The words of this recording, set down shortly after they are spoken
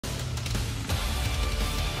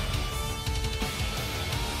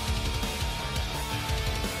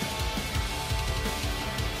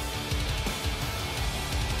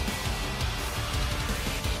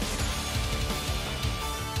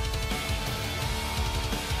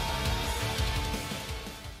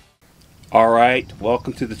Alright,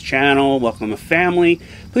 welcome to the channel, welcome to the family.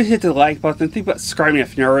 Please hit the like button, think about subscribing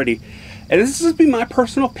if you're not already. And this has been my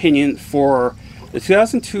personal opinion for the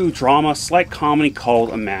 2002 drama slight comedy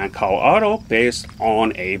called A Man Called Otto, based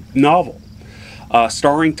on a novel.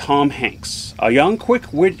 Starring Tom Hanks. A young,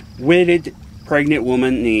 quick-witted pregnant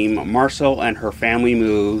woman named Marcel and her family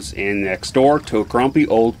moves in next door to a grumpy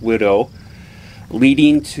old widow,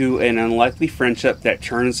 leading to an unlikely friendship that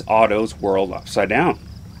turns Otto's world upside down.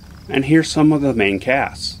 And here's some of the main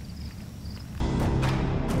cast.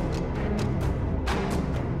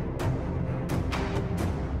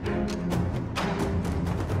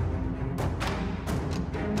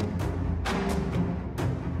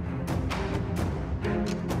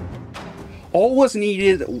 All was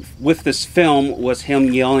needed with this film was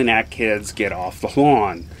him yelling at kids, "Get off the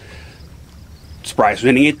lawn." Surprised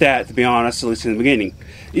we didn't get that, to be honest, at least in the beginning.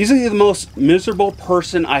 Easily the most miserable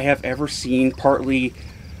person I have ever seen, partly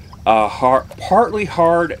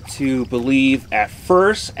hard to believe at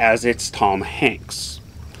first, as it's Tom Hanks.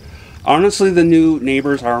 Honestly, the new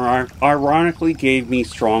neighbors ironically gave me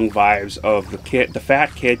strong vibes of the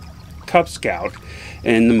fat kid Cub Scout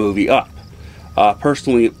in the movie Up.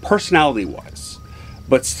 Personality-wise,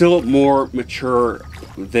 but still more mature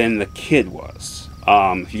than the kid was,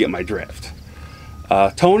 if you get my drift.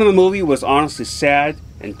 Tone of the movie was honestly sad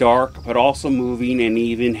and dark, but also moving and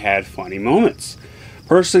even had funny moments.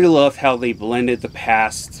 Personally loved how they blended the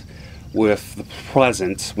past with the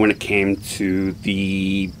present when it came to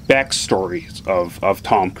the backstories of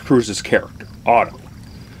Tom Cruise's character, Otto.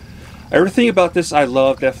 Everything about this I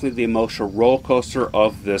love, definitely the emotional roller coaster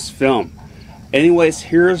of this film. Anyways,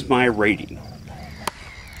 here's my rating.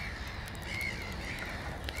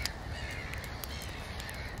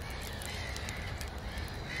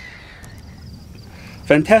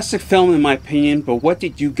 Fantastic film in my opinion, but what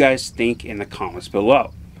did you guys think in the comments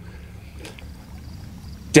below?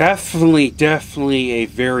 Definitely a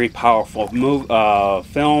very powerful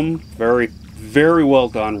film. Very well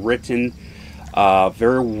done, written.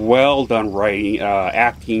 Very well done writing,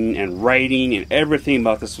 acting and writing, and everything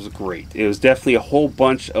about this was great. It was definitely a whole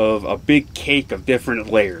bunch of a big cake of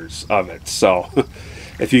different layers of it. So,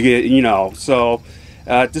 if you get,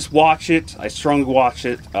 just watch it. I strongly watch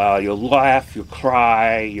it. You'll laugh, you'll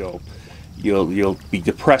cry, you'll be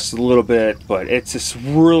depressed a little bit, but it's just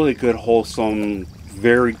really good, wholesome,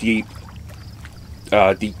 very deep,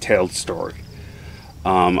 detailed story.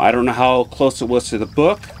 I don't know how close it was to the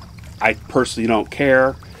book. I personally don't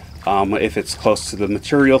care if it's close to the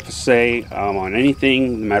material per se, on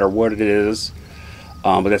anything, no matter what it is.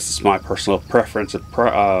 But that's just my personal preference and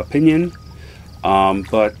opinion.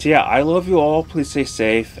 But yeah, I love you all. Please stay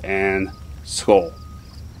safe and skål.